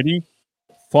already,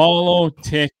 follow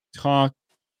TikTok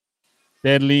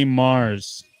Deadly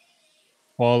Mars.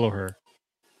 Follow her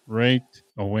right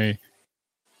away.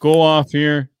 Go off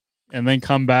here and then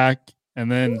come back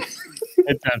and then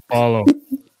hit that follow.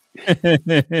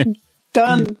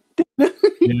 Done.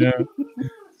 Yeah.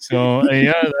 So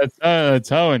that's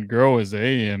how it grows.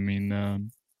 I mean,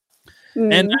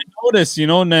 and I notice,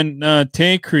 then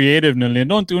take creative.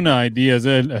 Don't do no ideas.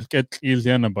 Get easy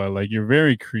about like you're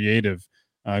very creative.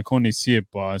 I can't see it,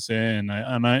 boss. And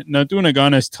I not doing a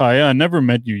honest tie. I never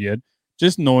met you yet.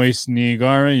 Just noise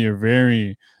Nigara. You're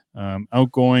very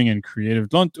outgoing and creative.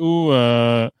 Don't do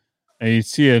I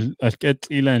see a get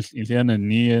Iliana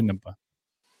Nia.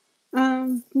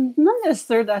 Not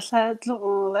necessarily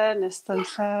that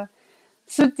necessarily.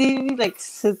 So the like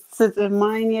the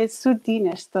mine is so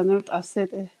dinner not as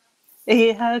it.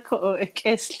 Had ko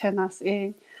ekeslenas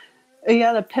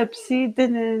the Pepsi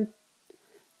didn't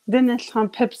some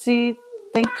Pepsi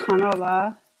think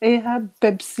kanala. Had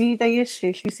Pepsi that you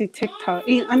see TikTok.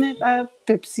 And it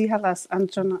Pepsi halas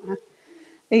Anjona.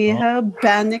 Had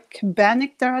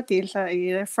Bannock there deal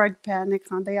fried Bannock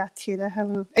on the Atila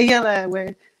hello.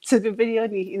 Where so the video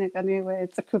in a gun where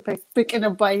it's a pick in a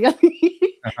bite.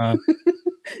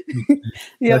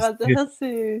 Yeah, that's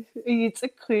it's a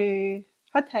queer.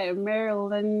 Had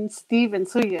Marilyn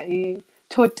Stevens, so yeah,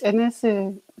 taught in a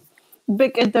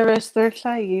big interestor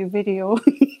video.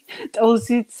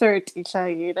 Also, search each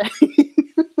other.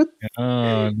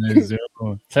 Oh,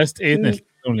 test 8 na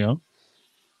siya.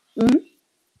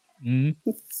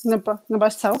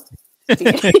 Nabasaw?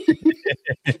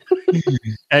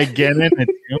 Again in it.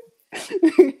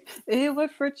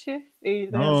 What for you?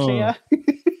 Oh.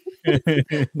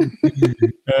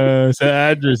 Sa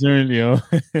address earlier.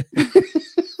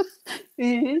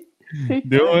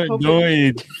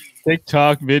 Do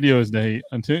TikTok videos day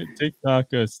on TikTok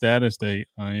status day.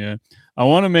 I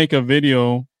want to make a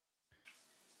video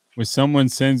where someone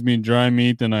sends me dry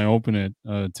meat and I open it.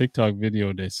 TikTok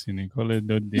video this and call it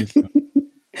this.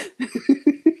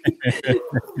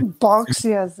 Box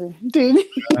yes, dude.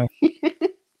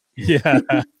 Yeah.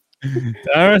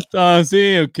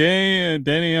 See, okay,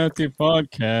 Danny out the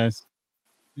podcast.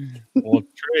 We'll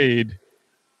trade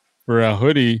for a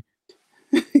hoodie.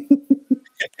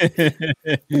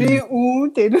 Yeah,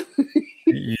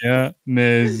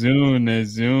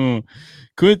 Nezu.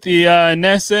 Could the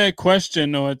Nessa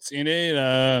question what's in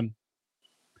it?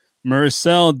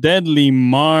 Marcel Deadly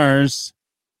Mars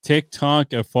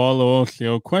TikTok a follow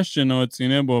question what's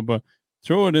in it, but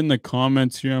throw it in the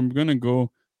comments here. I'm gonna go.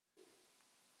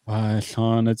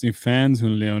 Sean, that's your fans who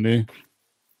Leone.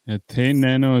 Te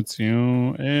nano, it's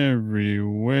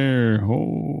everywhere.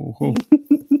 Ho, ho.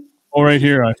 Oh, right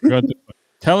here. I forgot to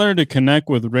tell her to connect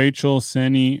with Rachel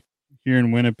Senny here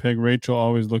in Winnipeg. Rachel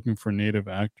always looking for native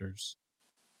actors.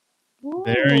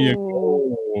 There you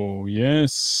go.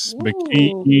 Yes. Ooh.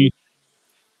 Bikini.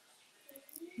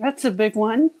 That's a big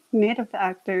one. Native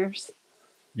actors.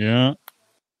 Yeah.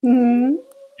 Hmm.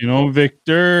 You know,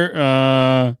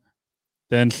 Victor,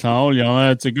 then Saul,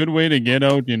 yeah, it's a good way to get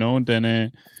out, you know,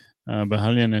 then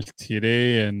Bahalian El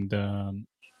Tire and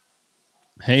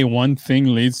hey, one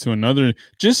thing leads to another.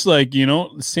 Just like, you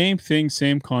know, same thing,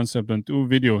 same concept and two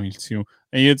video hilsiu.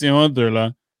 And it's in other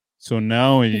la. So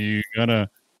now you gotta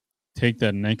take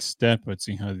that next step. But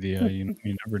see how the you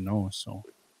never know. So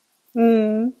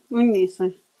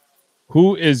Unisa.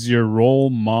 who is your role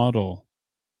model?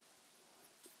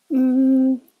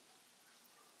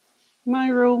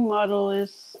 My role model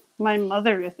is my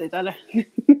mother, is it?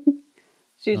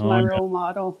 She's Oh, my yeah. role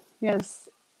model. Yes.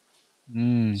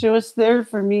 Mm, She was there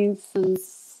for me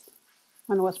since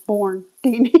when I was born.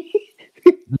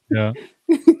 yeah.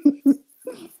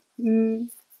 Mm.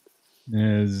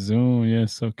 Yeah, Zoom.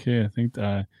 Yes, okay. I think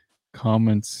the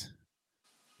comments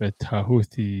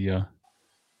betahuti.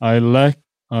 I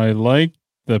like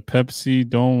the Pepsi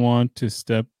don't want to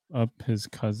step up his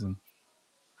cousin.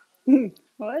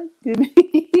 What?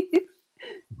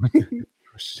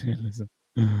 Socialism.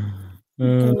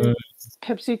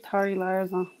 Pepsi Tari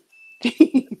Larza.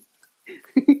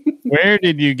 Where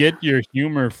did you get your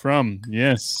humor from?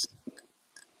 Yes.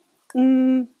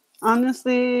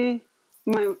 Honestly,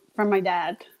 from my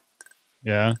dad.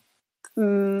 Yeah.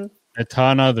 Mm,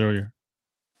 Etana there.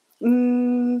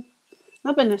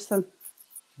 Nabanison.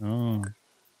 Oh.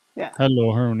 Yeah.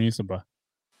 Hello, Harunisaba.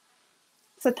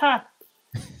 Sata.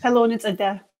 Hello, and it's a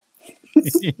da.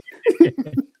 It's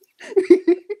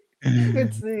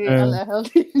the alahel.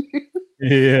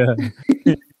 Yeah.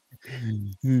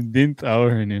 Didn't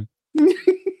our name.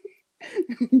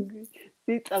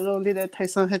 It's a lonely that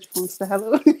Tyson headphones. The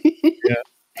hello.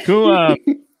 Cool.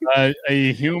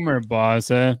 A humor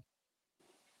boss.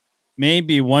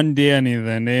 Maybe one day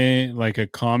anything, like a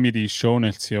comedy show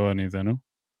next year anything, no?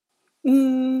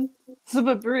 Så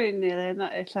var brun nere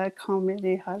när jag sa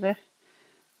comedy hade.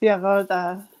 Jag var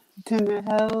där.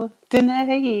 Den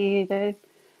här i det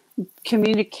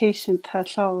communication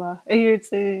tashala. Är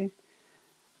det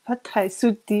vad tar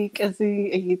sudik as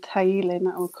i Thailand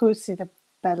och kurser det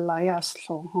bella jag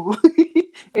slår ha.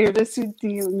 Är det sudik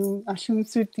nu asum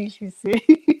sudik så.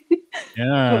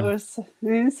 Yeah.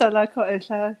 Så la ko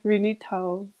är really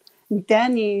tall.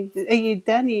 Danny, the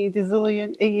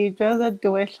zillion, brother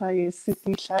doesha is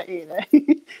sutisha era.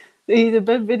 The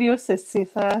bad video says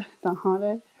Sisa, the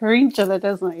haunted. Her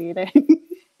doesn't eat it.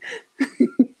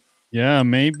 Yeah,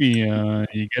 maybe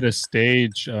you get a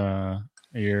stage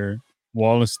here,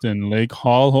 Wollaston Lake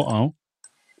Hall. Oh,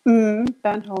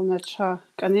 Banhole Nacha.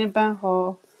 Ganin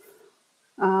Banhole.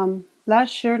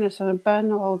 Last year, there's a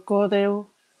Banhole go there.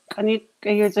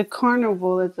 Here's a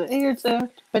carnival. Here's a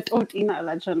but out in a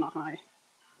legend high.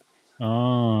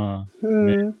 ah.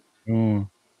 Oh.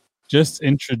 Just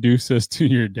introduce us to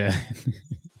your dad.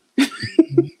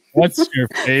 What's your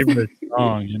favorite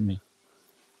song, Jimmy?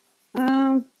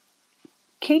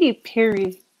 Katy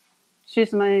Perry.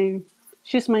 She's my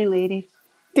lady.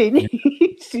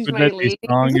 She's Put my that lady.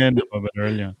 song in a bit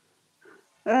earlier.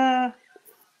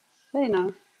 You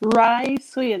know,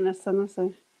 Rise,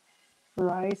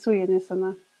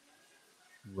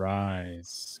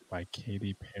 Rise by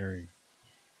Katy Perry.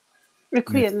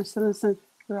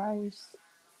 Rise.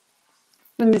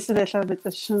 Men det är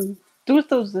lite som du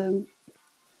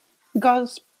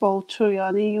gospel tror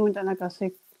jag ni ju inte några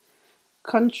sig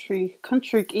country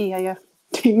ja.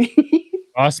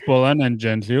 Gospel and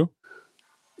gently.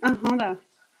 Aha.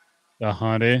 The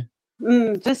honey.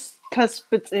 Just cause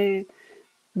but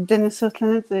den är så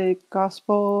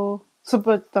gospel så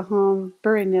but the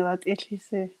burn it at it is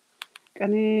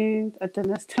kan ni att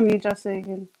den är stämmer just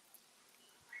säga.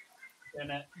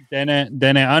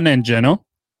 Den är anengeno.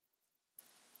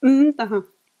 Aha.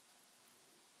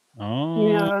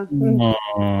 Oh. Ja.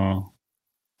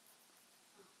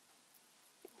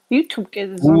 YouTube get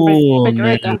Ooh,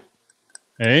 zombie man.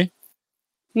 Hey?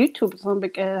 YouTube zombie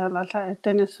get alla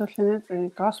den är så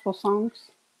gospel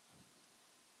songs.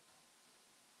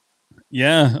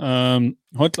 Yeah,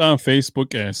 hot on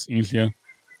Facebook as India.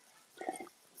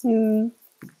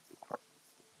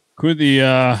 Could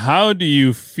how do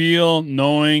you feel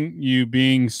knowing you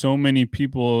being so many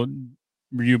people,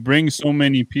 you bring so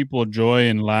many people joy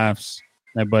and laughs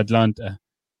at Badlanta?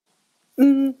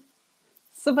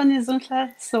 Så var ni så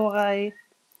klar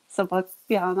så var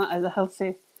bjärna eller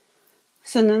hälsa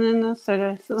So no, sort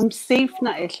of. I'm safe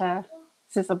na illa.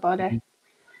 Says about it.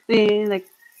 Like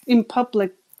in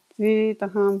public, the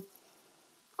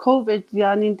COVID.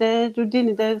 Ja, ni det du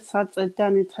din det sats at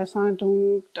den i Tyson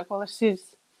du der går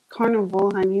sis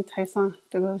carnival han i Tyson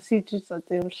der går sig just at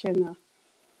det var sjældent.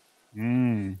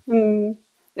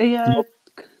 Ja,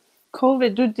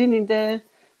 COVID du din i det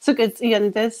så kan I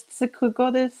an det så kunne gå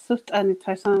det sutt an i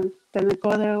Tyson den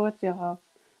går der what jeg har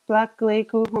Black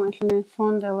Lake og han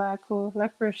fond der lako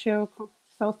lekker show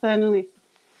South End.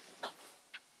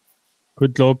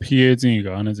 Good low PAs in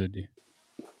Ghana today.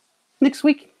 Next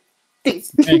week.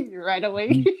 Right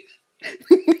away.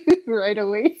 Right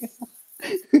away.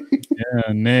 Yeah,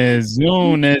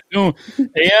 Nezu.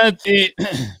 Ayati.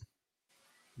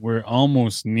 We're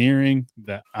almost nearing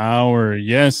the hour.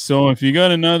 Yes, so if you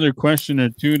got another question or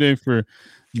two day for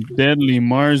Deadly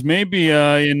Mars, maybe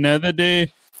another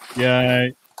day, yeah,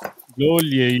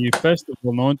 Goli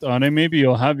festival not on it. Maybe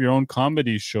you'll have your own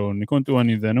comedy show. Nikontu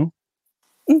ani denu?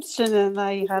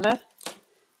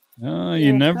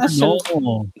 You never know.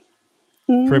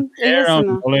 Prepare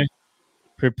on Ole.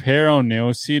 Prepare on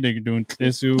Neosi they doing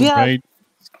Tlisu, right?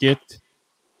 Skit.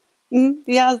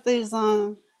 Yeah, there's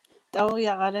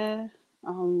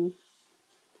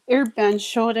Airband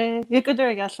show det. Jag går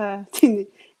där gasa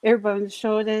Airband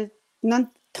show det. Nan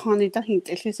tani da hint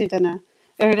elisi dana.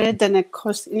 Det dana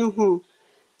kost hon.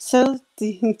 Så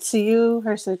det hint see you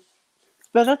her så.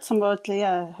 But som att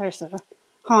lära her så.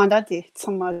 Han det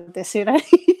som att det ser det.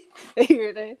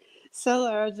 Så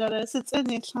det sits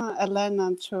in it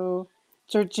Elena to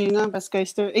Georgina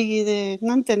Basgeister. Det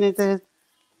nan det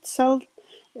så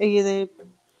det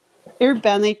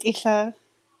Airband illa.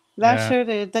 Last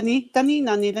year, Dani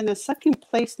nani in a second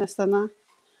place nestana.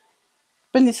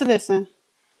 Benisales.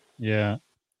 Yeah.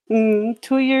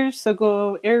 2 years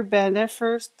ago, Airband at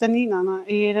first Dani nana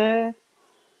era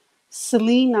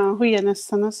Selena who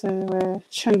nestana se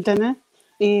chandana.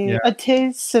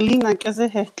 Ate Selena kaze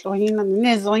het loina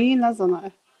nezoina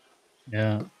zana.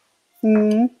 Yeah.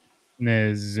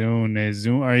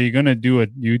 Nezu. Are you gonna do a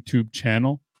YouTube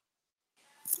channel?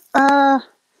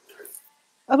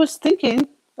 I was thinking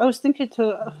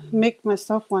to make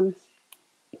myself one.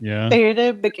 Yeah.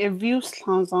 Big views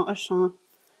on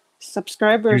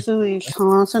subscribers really.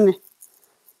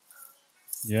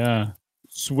 Yeah.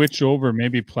 Switch over,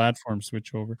 maybe platform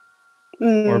switch over.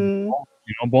 Or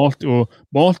both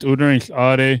udering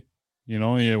are,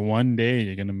 one day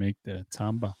you're gonna make the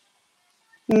tamba.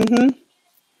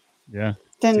 Yeah.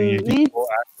 Then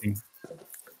acting.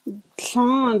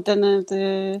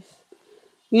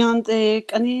 the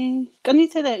Kani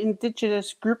to the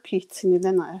indigenous group hits in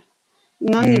the night.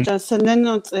 None just and then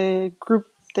not a group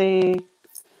they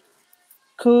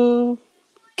could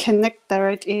connect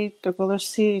directly to go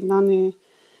see none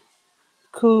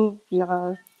cool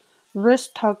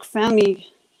wrist talk family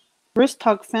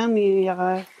Teresa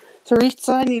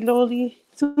ni loli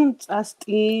sunt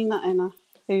astina and a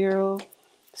euro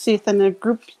see then a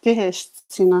group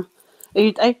sina.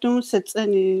 I don't sit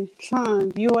any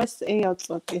plan USA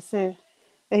outside they say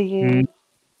a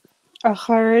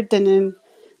hard and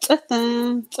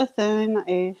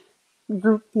a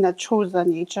group that chose a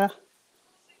nature.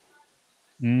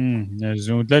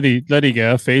 Zoom. Let it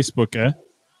go. Facebook,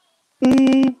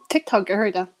 TikTok I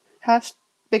heard a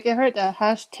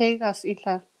hashtag as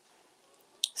illa.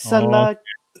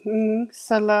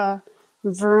 Sala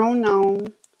Verona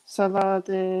Sala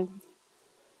the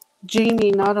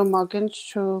Jamie Nodomagan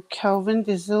to Calvin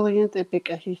Desilient Epic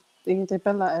the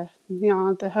Bella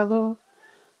the hello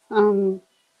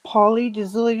Polly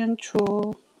Desilient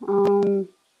to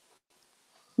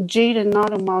Jaden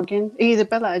Nodomagan the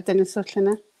Bella Dennis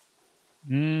Sotlina.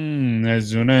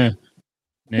 Nezune.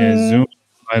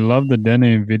 I love the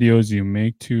Dene videos you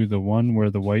make too. The one where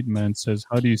the white man says,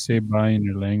 "How do you say bye in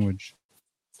your language?"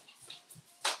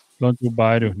 Don't you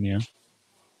bye to Nia?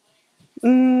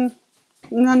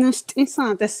 Nanest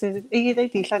isn't this either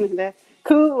the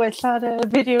cool with the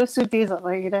video so these are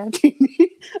like that.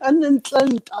 And then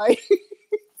I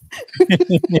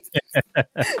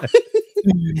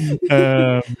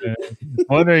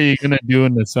what are you gonna do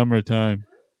in the summertime?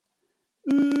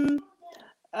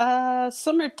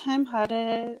 Summertime had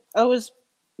it. I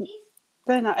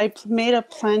made a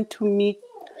plan to meet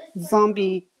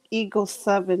Zombie Eagle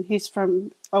 7. He's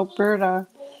from Alberta.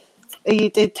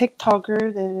 He's a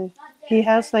TikToker. He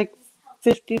has like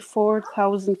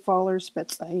 54,000 followers,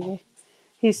 but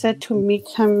he said to meet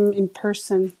him in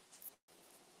person.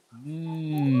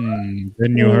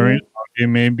 Then you hurry. Okay,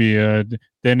 maybe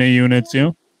Dene unit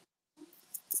too.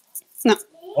 No.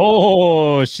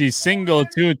 Oh, she's single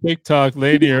too. TikTok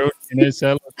lady.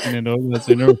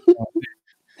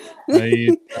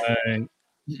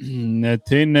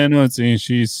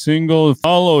 She's single.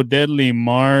 Follow Deadly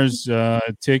Mars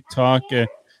TikTok.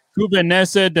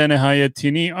 Kubanesa dan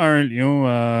hayatini aren't you,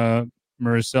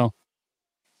 Maricel?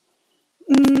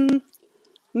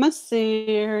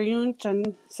 Masir yun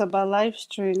dyan sa live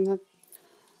stream.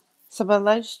 Sa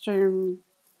live stream,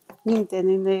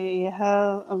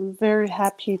 I'm very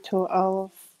happy to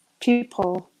all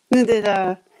people.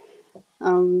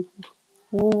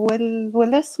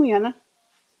 Wala suyana.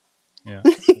 Yeah.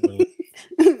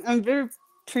 I'm very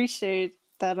appreciate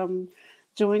that I'm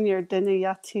joining your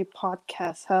Denayati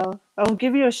podcast. I'll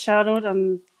give you a shout out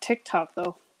on TikTok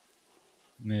though.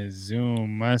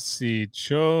 Zoom masi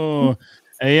cho.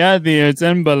 It's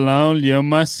in Balao. You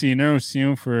must see now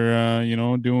for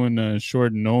doing a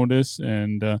short notice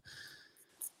and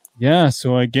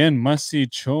so again, Masi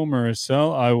Cho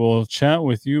Maricel, I will chat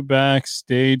with you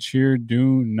backstage here.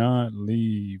 Do not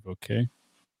leave, okay?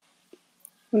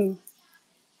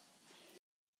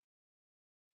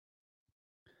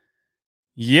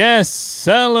 Yes,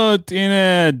 salot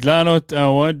ina dlalot.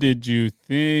 What did you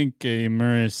think?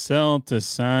 Maricel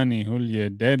Tasani, Julia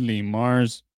Deadly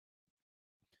Mars.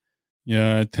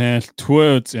 Yeah,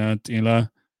 twits at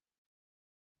ila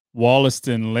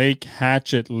Wollaston Lake,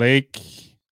 Hatchet Lake,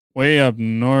 way up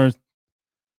north.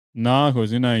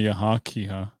 Nagozina Yahaki,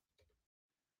 huh?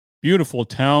 Beautiful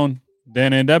town.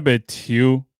 Then end up at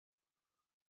you.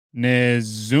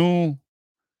 Nezu.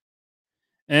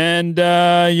 And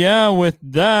with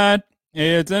that,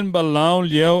 it's in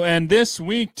Balao, and this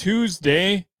week,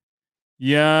 Tuesday,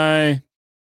 Beaded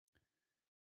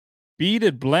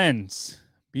Blends.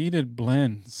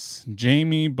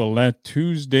 Jamie Billette,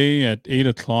 Tuesday at 8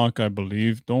 o'clock, I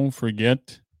believe. Don't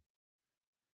forget.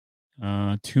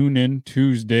 Tune in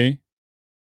Tuesday.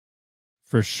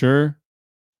 For sure.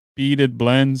 Beaded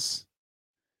Blends.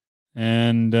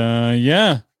 And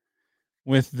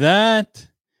with that,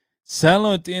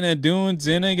 Salot ina dun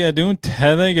zinaga dun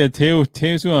tadaga teu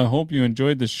tesu. I hope you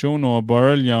enjoyed the show. No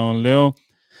barrel yawn leo.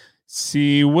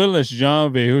 Si Willis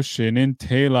Jave Hushin in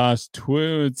Telas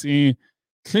Twits in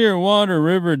Clearwater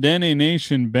River Dene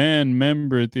Nation band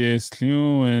member the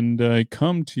Esliu, and I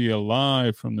come to you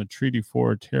live from the Treaty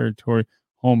 4 territory,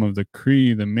 home of the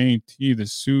Cree, the Métis, the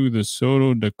Sioux, the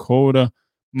Saulteaux, Dakota.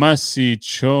 Masi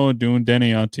Cho doing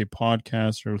Deniati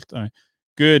podcast.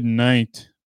 Good night.